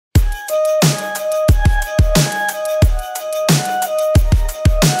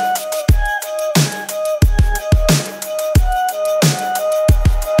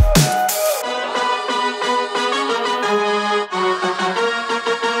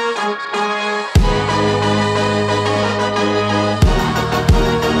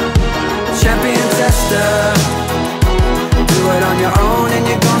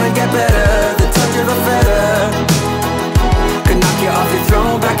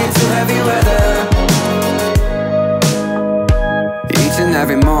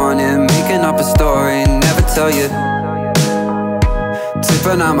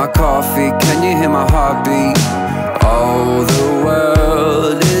sipping on my coffee, can you hear my heartbeat? Oh, the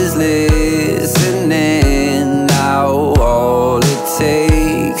world is listening now. All it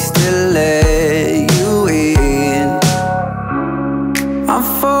takes to let you in. I'm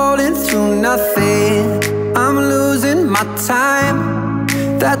falling through nothing, I'm losing my time.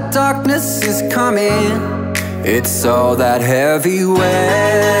 That darkness is coming, it's all that heavy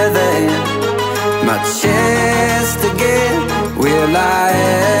weather in my chest again. Will I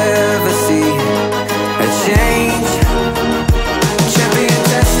ever see a change? Champion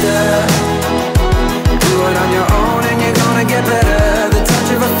tester, do it on your own and you're gonna get better. The touch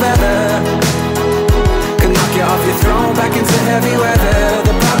of a feather can knock you off your throne, back into heavy weather.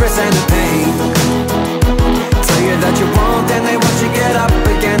 The progress and the pain tell you that you won't, then they watch you get up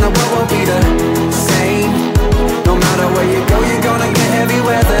again. The world won't be the same. No matter where you go, you're gonna get heavy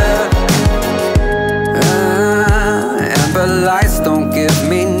weather. But lights don't give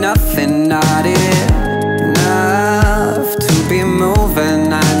me nothing, not enough to be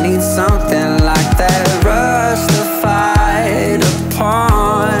moving. I need something like that rush to fight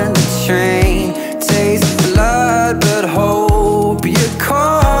upon the train. Taste blood but hope you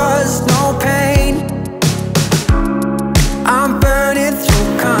cause no pain. I'm burning through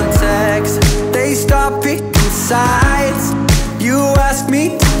context, they stop picking sides. You ask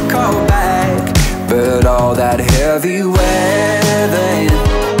me to call back, but all that heavy weather in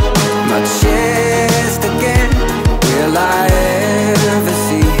my chest again. Will I ever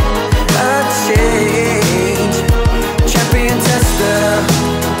see a change? Champion tester,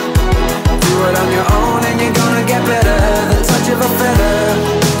 do it on your own and you're gonna get better. The touch of a feather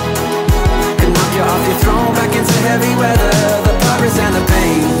can knock you off your throne, back into heavy weather. The progress and the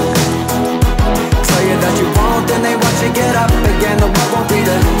pain tell you that you won't, then they watch you get up again. The world won't be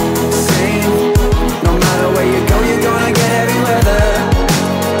the same. No matter where you go, you're gonna get heavy weather.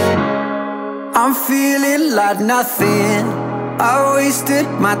 I'm feeling like nothing, I wasted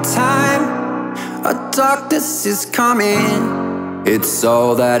my time. A darkness is coming, it's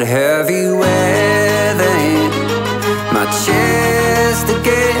all that heavy weather in my chest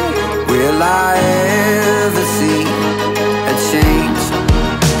again. Will I ever see a change?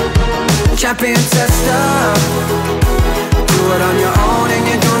 Champion tester, do it on your own and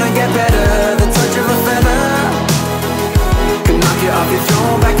you're gonna get better. The touch of a feather can knock you off your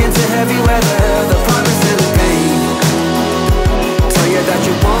throne, back into heavy weather. The promise and the pain tell you that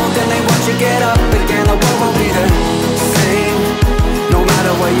you won't, then they watch you get up again. The world won't be the same. No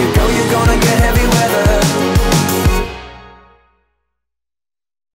matter where you go,